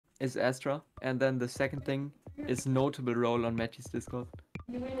is Astra, and then the second thing is notable role on Matty's Discord.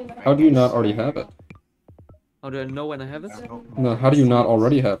 How do you not already have it? How do I know when I have it? No, how do you not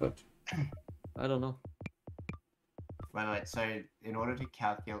already have it? I don't know. Wait, so in order to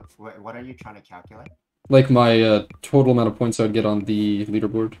calculate, what are you trying to calculate? Like my total amount of points I would get on the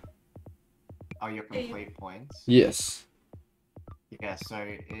leaderboard. Oh, your complete points? Yes. Yeah, so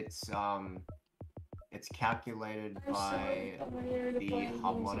it's calculated by the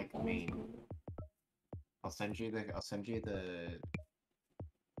harmonic mean. I'll send you the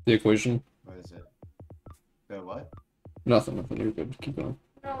equation. What is it? The what? Nothing. You're good. Keep going.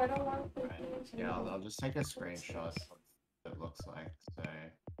 No, I don't want to. Right. Yeah, I'll just take a screenshot of what it looks like. So.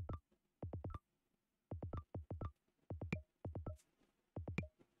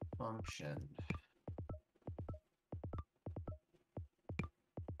 Function.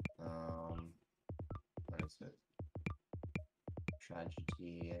 What is it?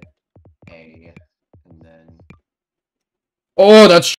 Tragedy A, and then. Oh, that's